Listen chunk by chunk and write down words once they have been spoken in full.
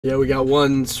Yeah, we got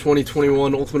one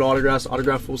 2021 Ultimate Autographs,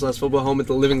 Autograph Full-Size Football Helmet,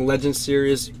 the Living Legends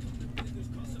Series.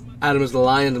 Adam is the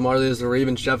Lions, Marley is the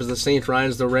Ravens, Jeff is the Saints,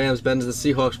 Ryan is the Rams, Ben is the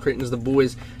Seahawks, Creighton is the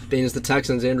Boys, Dane is the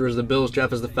Texans, Andrew is the Bills,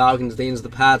 Jeff is the Falcons, Dane is the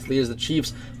Pats, Lee is the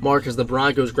Chiefs, Mark is the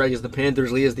Broncos, Greg is the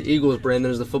Panthers, Lee is the Eagles, Brandon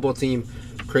is the football team,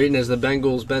 Creighton is the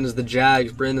Bengals, Ben is the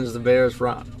Jags, Brandon is the Bears,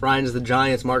 Ryan is the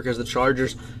Giants, Mark is the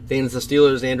Chargers, Dane is the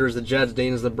Steelers, Andrew is the Jets,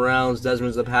 Dane is the Browns,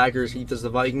 Desmond is the Packers, Heath is the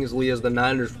Vikings, Lee is the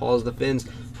Niners, Paul is the Finns,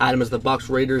 Adam is the Bucks,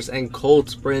 Raiders, and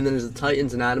Colts, Brandon is the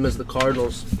Titans, and Adam is the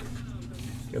Cardinals.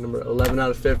 Got number 11 out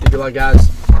of 50. Good luck, guys.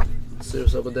 Let's see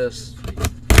what's up with this.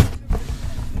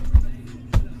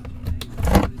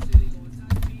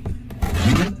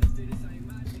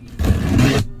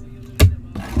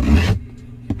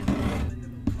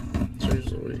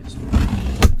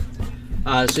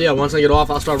 So yeah, once I get off,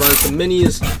 I'll start running some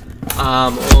minis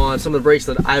on some of the breaks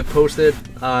that I've posted.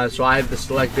 So I have the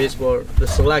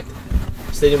Select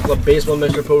Stadium Club Baseball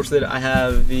mixture posted. I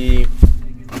have the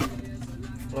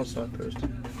what else did I post?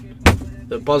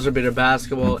 The Buzzer Beater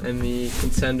Basketball and the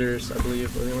Contenders, I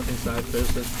believe, are the only things that I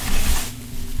posted.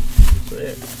 So yeah,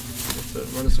 let's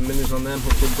run some minis on them.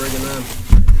 Hopefully breaking them.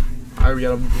 All right, we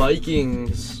got a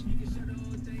Vikings.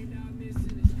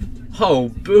 Oh,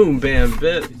 boom, bam,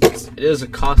 bit. It is a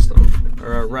custom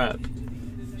or a rep,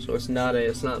 so it's not an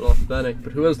authentic.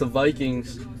 But who has the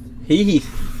Vikings? Heath.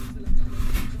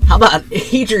 How about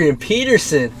Adrian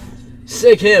Peterson?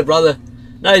 Sick hit, brother.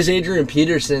 Nice, Adrian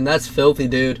Peterson. That's filthy,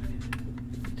 dude.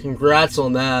 Congrats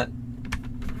on that.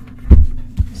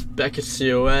 It's Beckett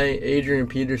COA, Adrian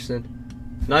Peterson.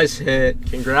 Nice hit.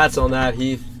 Congrats on that,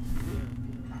 Heath.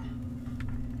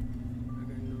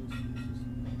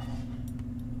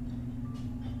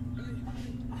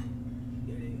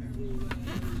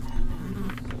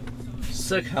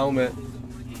 Sick helmet.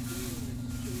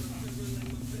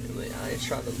 I ain't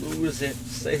trying to lose it.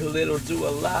 Say a little, do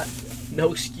a lot.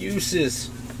 No excuses.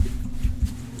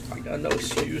 I got no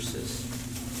excuses.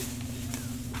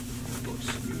 No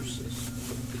excuses.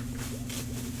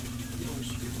 No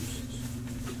excuses.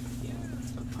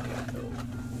 I got no.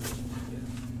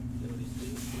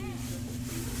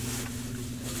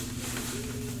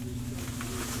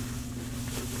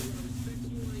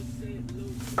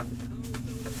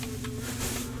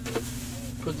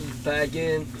 Put this bag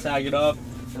in, tag it up,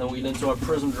 and then we get into our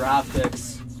Prism draft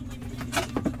picks.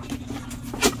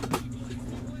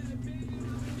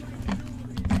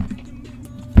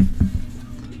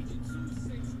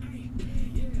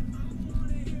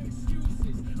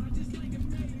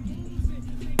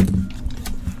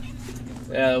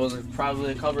 Yeah, it was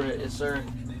probably a cover hit, yes sir.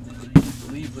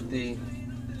 Leave with the.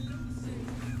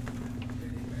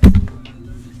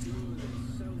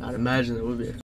 I'd imagine it would be.